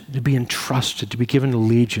believed, to be entrusted, to be given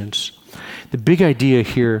allegiance. The big idea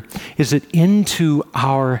here is that into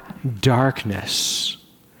our darkness,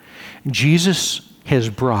 Jesus has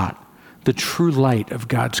brought the true light of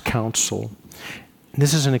God's counsel.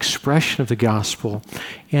 This is an expression of the gospel,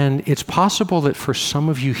 and it's possible that for some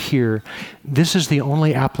of you here, this is the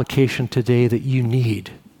only application today that you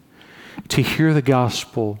need to hear the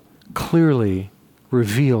gospel clearly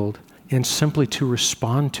revealed and simply to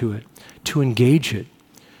respond to it, to engage it,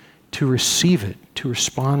 to receive it, to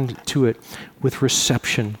respond to it with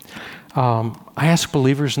reception. I ask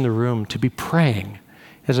believers in the room to be praying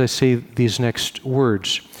as I say these next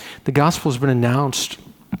words. The gospel has been announced,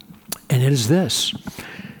 and it is this,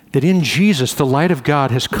 that in Jesus, the light of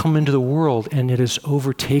God has come into the world and it has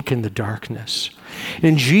overtaken the darkness.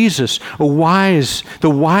 In Jesus, the wise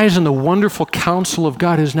and the wonderful counsel of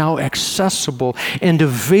God is now accessible and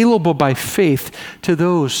available by faith to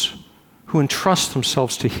those who entrust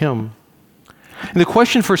themselves to Him. And the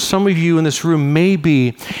question for some of you in this room may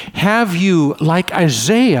be, have you, like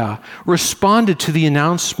Isaiah, responded to the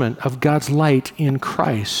announcement of God's light in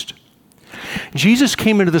Christ? Jesus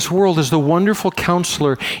came into this world as the wonderful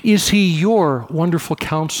counselor. Is He your wonderful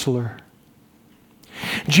counselor?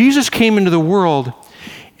 Jesus came into the world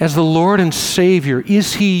as the Lord and Savior.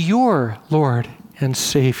 Is He your Lord and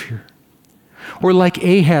Savior? Or like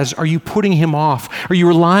Ahaz, are you putting Him off? Are you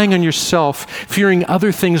relying on yourself, fearing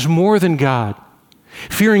other things more than God?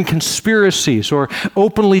 Fearing conspiracies, or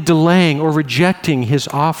openly delaying or rejecting His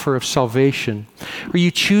offer of salvation? Are you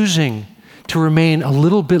choosing to remain a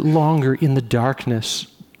little bit longer in the darkness?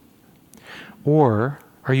 Or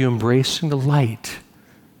are you embracing the light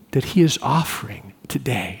that He is offering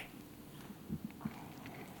today?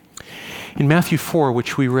 In Matthew 4,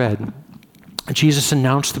 which we read, Jesus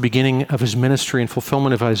announced the beginning of His ministry in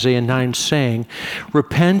fulfillment of Isaiah 9, saying,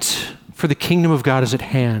 "Repent, for the kingdom of God is at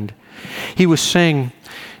hand." He was saying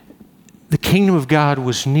the kingdom of God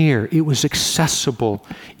was near. It was accessible.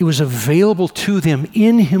 It was available to them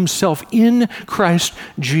in Himself, in Christ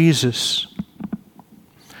Jesus.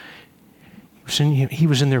 He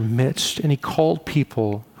was in their midst, and He called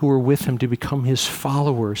people who were with Him to become His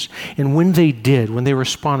followers. And when they did, when they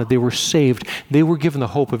responded, they were saved. They were given the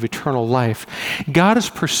hope of eternal life. God is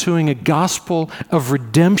pursuing a gospel of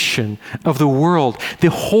redemption of the world, the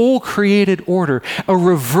whole created order, a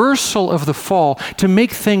reversal of the fall to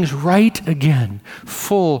make things right again,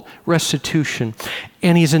 full restitution.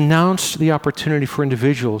 And He's announced the opportunity for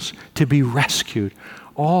individuals to be rescued,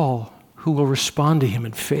 all who will respond to Him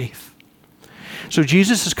in faith. So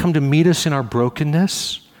Jesus has come to meet us in our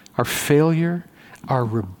brokenness, our failure, our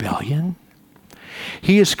rebellion.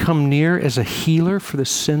 He has come near as a healer for the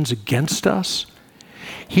sins against us.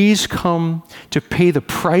 He's come to pay the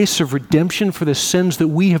price of redemption for the sins that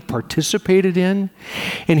we have participated in.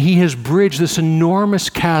 And He has bridged this enormous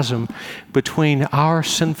chasm between our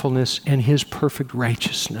sinfulness and His perfect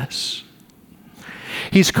righteousness.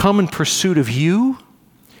 He's come in pursuit of you.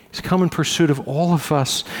 He's come in pursuit of all of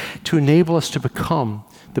us to enable us to become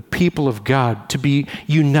the people of God, to be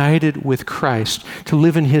united with Christ, to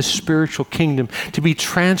live in His spiritual kingdom, to be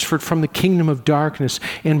transferred from the kingdom of darkness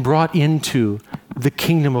and brought into the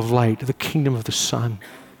kingdom of light, the kingdom of the Son.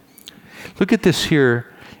 Look at this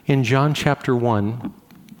here in John chapter 1,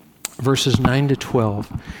 verses 9 to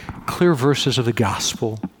 12, clear verses of the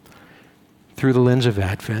gospel through the lens of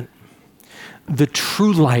Advent. The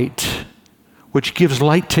true light, which gives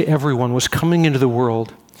light to everyone, was coming into the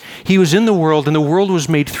world. He was in the world, and the world was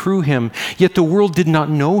made through Him, yet the world did not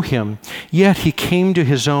know Him. Yet He came to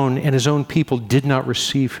His own, and His own people did not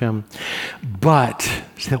receive Him. But,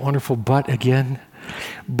 is that wonderful but again?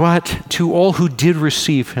 But to all who did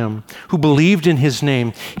receive Him, who believed in His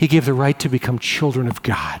name, He gave the right to become children of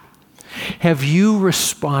God. Have you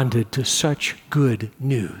responded to such good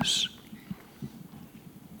news?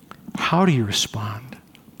 How do you respond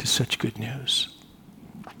to such good news?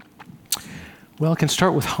 Well, it can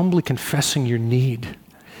start with humbly confessing your need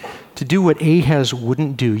to do what Ahaz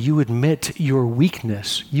wouldn't do. You admit your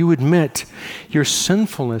weakness. You admit your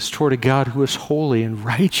sinfulness toward a God who is holy and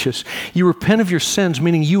righteous. You repent of your sins,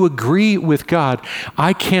 meaning you agree with God.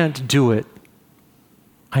 I can't do it.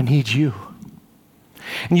 I need you.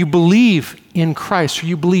 and you believe in Christ, or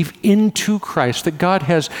you believe into Christ, that God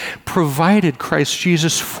has provided Christ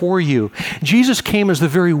Jesus for you. Jesus came as the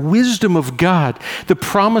very wisdom of God, the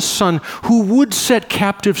promised Son who would set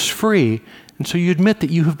captives free. And so you admit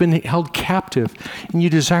that you have been held captive, and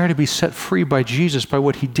you desire to be set free by Jesus, by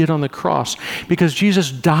what he did on the cross, because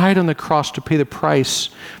Jesus died on the cross to pay the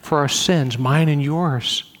price for our sins, mine and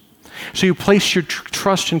yours. So you place your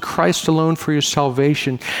trust in Christ alone for your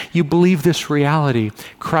salvation. You believe this reality: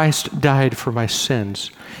 Christ died for my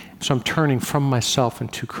sins. So I'm turning from myself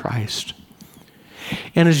into Christ.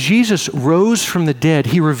 And as Jesus rose from the dead,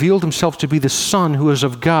 he revealed himself to be the Son who is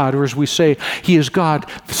of God, or as we say, he is God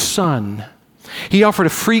the Son. He offered a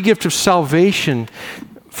free gift of salvation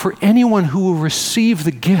for anyone who will receive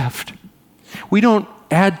the gift. We don't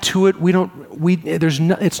add to it.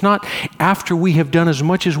 It's not after we have done as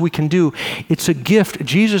much as we can do. It's a gift.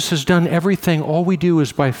 Jesus has done everything. All we do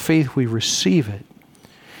is by faith we receive it.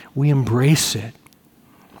 We embrace it.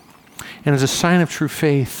 And as a sign of true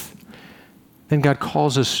faith, then God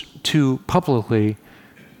calls us to publicly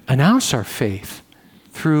announce our faith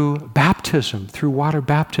through baptism, through water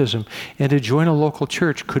baptism, and to join a local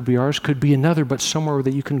church. Could be ours, could be another, but somewhere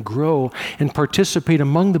that you can grow and participate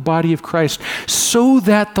among the body of Christ, so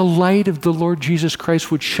that the light of the Lord Jesus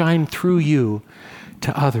Christ would shine through you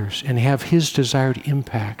to others and have his desired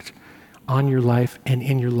impact on your life and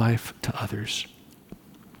in your life to others.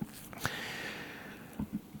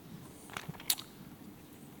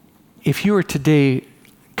 If you are today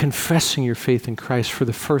confessing your faith in Christ for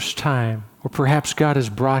the first time, or perhaps God has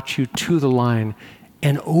brought you to the line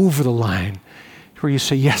and over the line where you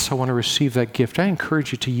say, yes, I want to receive that gift, I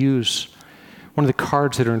encourage you to use one of the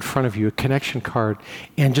cards that are in front of you, a connection card,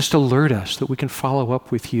 and just alert us that we can follow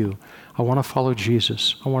up with you. I want to follow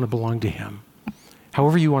Jesus. I want to belong to him.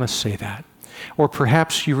 However you want to say that. Or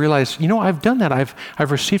perhaps you realize, I've done that.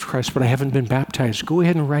 I've received Christ, but I haven't been baptized. Go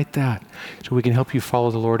ahead and write that so we can help you follow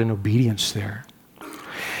the Lord in obedience there.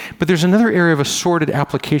 But there's another area of assorted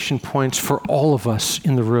application points for all of us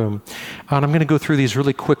in the room. And I'm going to go through these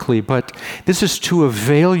really quickly, but this is to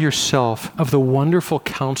avail yourself of the wonderful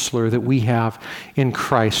counselor that we have in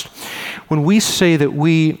Christ. When we say that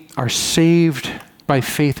we are saved by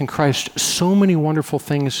faith in Christ, so many wonderful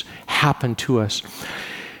things happen to us.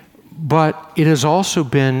 But it has also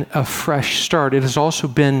been a fresh start. It has also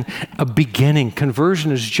been a beginning.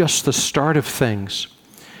 Conversion is just the start of things.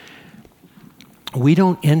 We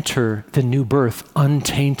don't enter the new birth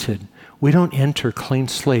untainted. We don't enter clean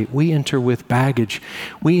slate. We enter with baggage.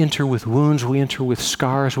 We enter with wounds. We enter with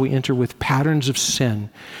scars. We enter with patterns of sin.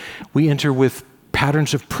 We enter with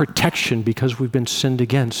patterns of protection because we've been sinned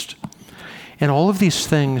against. And all of these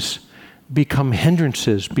things become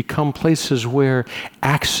hindrances, become places where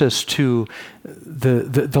access to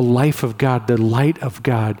the life of God, the light of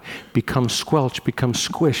God, becomes squelched, becomes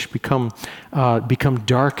squished, become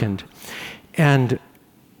darkened. And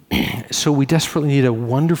so we desperately need a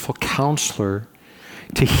wonderful counselor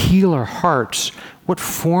to heal our hearts. What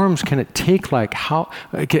forms can it take? Like how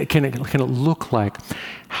can it look like?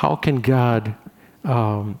 How can God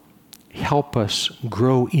help us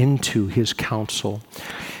grow into his counsel?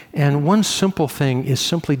 And one simple thing is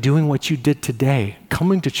simply doing what you did today,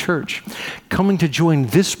 coming to church, coming to join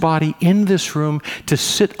this body in this room to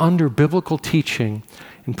sit under biblical teaching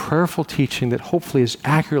and prayerful teaching that hopefully is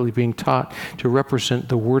accurately being taught to represent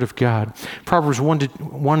the Word of God. Proverbs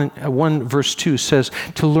 1 verse 2 says,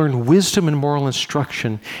 to learn wisdom and moral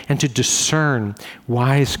instruction and to discern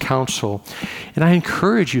wise counsel. And I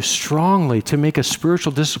encourage you strongly to make a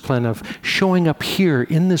spiritual discipline of showing up here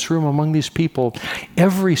in this room among these people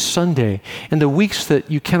every Sunday. In the weeks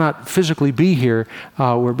that you cannot physically be here,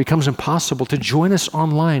 where it becomes impossible, to join us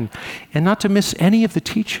online and not to miss any of the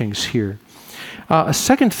teachings here. A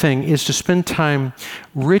second thing is to spend time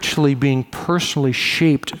richly being personally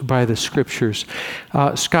shaped by the Scriptures.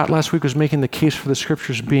 Scott last week was making the case for the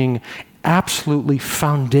Scriptures being absolutely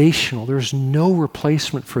foundational. There's no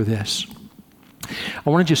replacement for this. I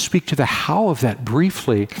want to just speak to the how of that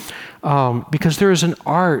briefly, because there is an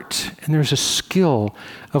art and there's a skill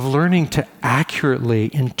of learning to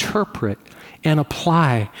accurately interpret and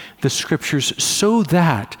apply the Scriptures so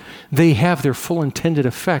that they have their full intended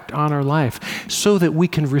effect on our life, so that we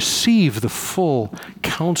can receive the full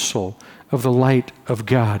counsel of the light of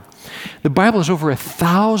God. The Bible is over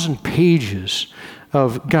 1,000 pages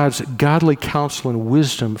of God's godly counsel and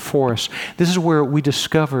wisdom for us. This is where we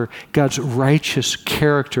discover God's righteous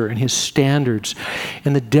character and his standards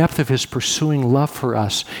and the depth of his pursuing love for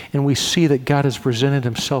us. And we see that God has presented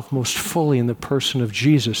himself most fully in the person of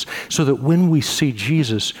Jesus, so that when we see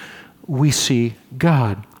Jesus, we see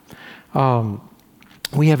God.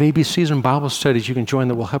 We have ABCs and Bible studies you can join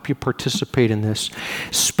that will help you participate in this.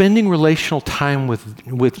 Spending relational time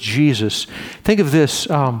with Jesus. Think of this,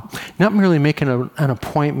 not merely making an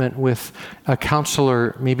appointment with a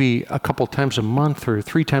counselor maybe a couple times a month or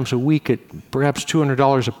 3 times a week at perhaps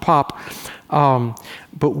 $200 a pop,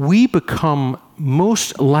 but we become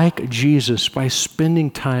most like Jesus by spending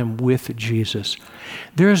time with Jesus.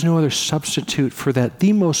 There is no other substitute for that.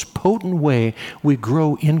 The most potent way we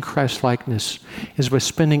grow in Christ-likeness is by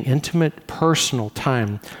spending intimate, personal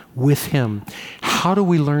time with Him. How do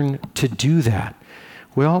we learn to do that?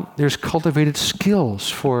 Well, there's cultivated skills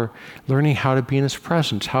for learning how to be in His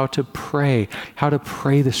presence, how to pray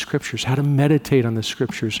the Scriptures, how to meditate on the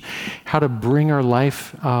Scriptures, how to bring our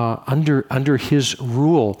life under His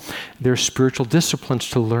rule. There are spiritual disciplines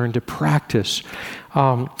to learn to practice.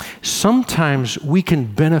 Sometimes we can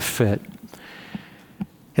benefit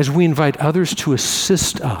as we invite others to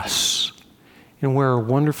assist us and where a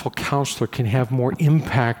wonderful counselor can have more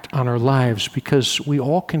impact on our lives, because we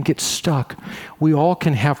all can get stuck. We all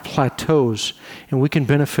can have plateaus, and we can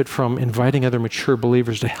benefit from inviting other mature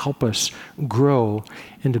believers to help us grow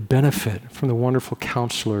and to benefit from the wonderful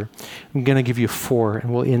counselor. I'm going to give you 4,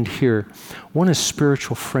 and we'll end here. One is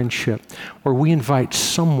spiritual friendship, where we invite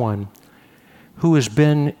someone who has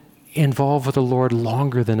been involved with the Lord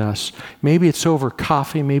longer than us. Maybe it's over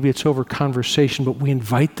coffee, maybe it's over conversation, but we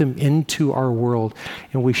invite them into our world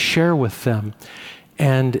and we share with them,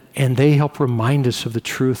 and they help remind us of the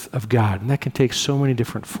truth of God. And that can take so many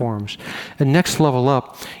different forms. The next level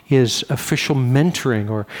up is official mentoring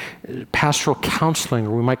or pastoral counseling,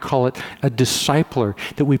 or we might call it a discipler,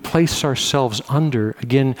 that we place ourselves under,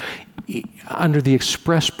 again, under the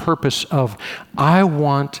express purpose of, I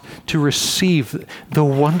want to receive the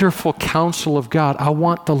wonderful counsel of God. I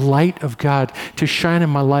want the light of God to shine in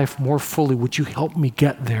my life more fully. Would you help me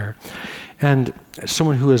get there? And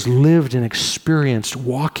someone who has lived and experienced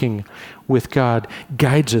walking with God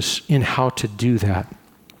guides us in how to do that.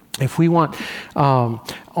 If we want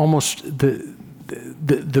almost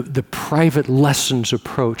the private lessons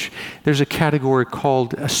approach, there's a category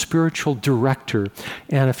called a spiritual director.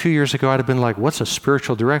 And a few years ago, I'd have been like, what's a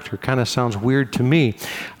spiritual director? Kind of sounds weird to me.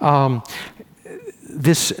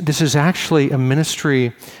 This is actually a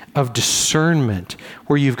ministry of discernment,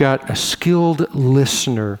 where you've got a skilled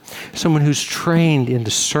listener, someone who's trained in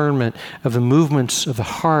discernment of the movements of the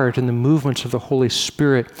heart and the movements of the Holy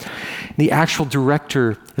Spirit. The actual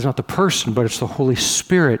director is not the person, but it's the Holy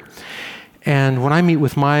Spirit. And when I meet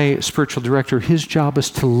with my spiritual director, his job is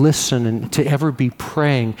to listen and to ever be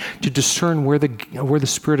praying, to discern where the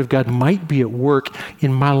Spirit of God might be at work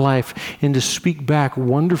in my life, and to speak back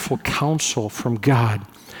wonderful counsel from God,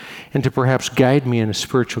 and to perhaps guide me in a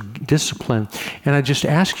spiritual discipline. And I just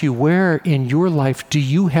ask you, where in your life do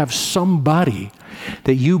you have somebody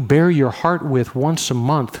that you bear your heart with once a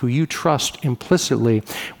month, who you trust implicitly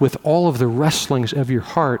with all of the wrestlings of your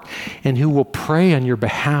heart, and who will pray on your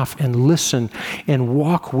behalf and listen and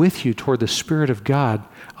walk with you toward the Spirit of God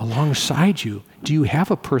alongside you? Do you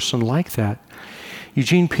have a person like that?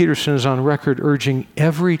 Eugene Peterson is on record urging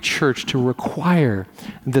every church to require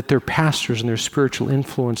that their pastors and their spiritual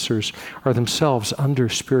influencers are themselves under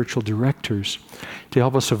spiritual directors, to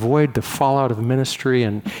help us avoid the fallout of ministry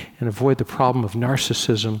and avoid the problem of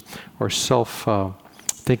narcissism or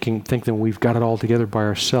thinking that we've got it all together by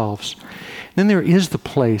ourselves. Then there is the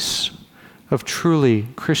place of truly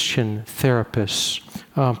Christian therapists.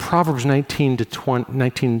 Proverbs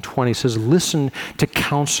 19:20 says, listen to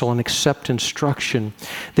counsel and accept instruction,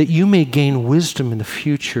 that you may gain wisdom in the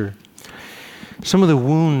future. Some of the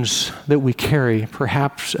wounds that we carry,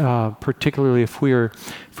 perhaps particularly if we are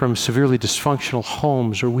from severely dysfunctional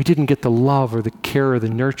homes, or we didn't get the love or the care or the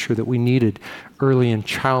nurture that we needed early in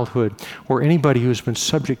childhood, or anybody who has been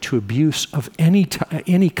subject to abuse of any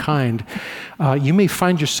kind, you may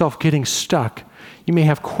find yourself getting stuck. You may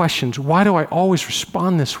have questions. Why do I always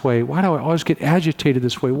respond this way? Why do I always get agitated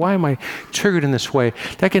this way? Why am I triggered in this way?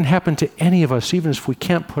 That can happen to any of us, even if we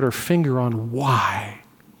can't put our finger on why.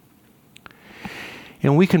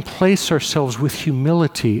 And we can place ourselves with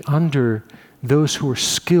humility under those who are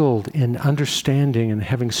skilled in understanding and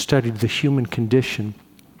having studied the human condition,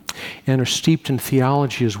 and are steeped in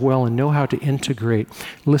theology as well, and know how to integrate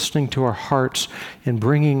listening to our hearts and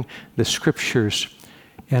bringing the Scriptures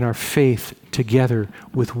and our faith together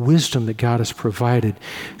with wisdom that God has provided,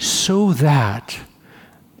 so that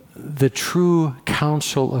the true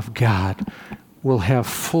counsel of God will have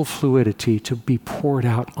full fluidity to be poured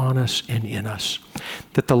out on us and in us.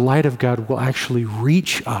 That the light of God will actually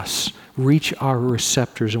reach us, reach our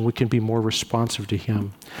receptors, and we can be more responsive to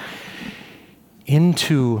Him.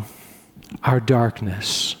 Into our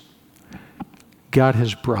darkness, God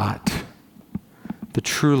has brought the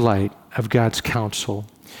true light of God's counsel.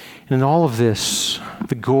 And in all of this,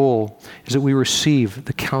 the goal is that we receive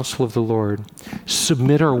the counsel of the Lord,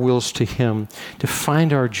 submit our wills to Him, to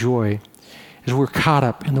find our joy as we're caught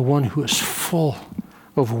up in the one who is full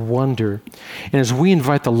of wonder. And as we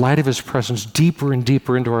invite the light of His presence deeper and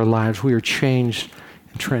deeper into our lives, we are changed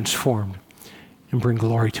and transformed and bring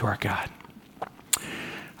glory to our God.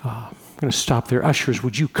 I'm going to stop there. Ushers,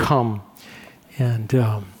 would you come? And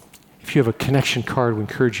if you have a connection card, we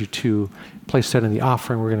encourage you to place that in the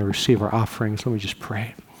offering. We're going to receive our offerings. Let me just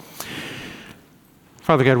pray.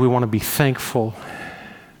 Father God, we want to be thankful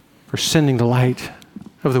for sending the light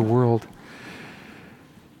of the world.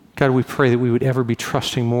 God, we pray that we would ever be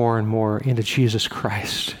trusting more and more into Jesus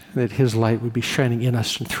Christ, and that His light would be shining in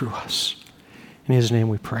us and through us. In His name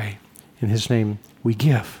we pray. In His name we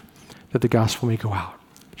give, that the gospel may go out.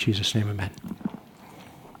 In Jesus' name, amen.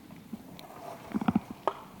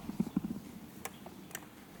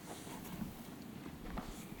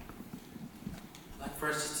 I'd like for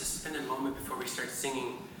us just to spend a moment before we start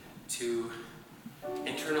singing to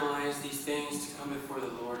internalize these things, to come before the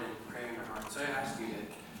Lord and pray in our hearts. So I ask you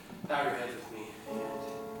to bow your heads with me.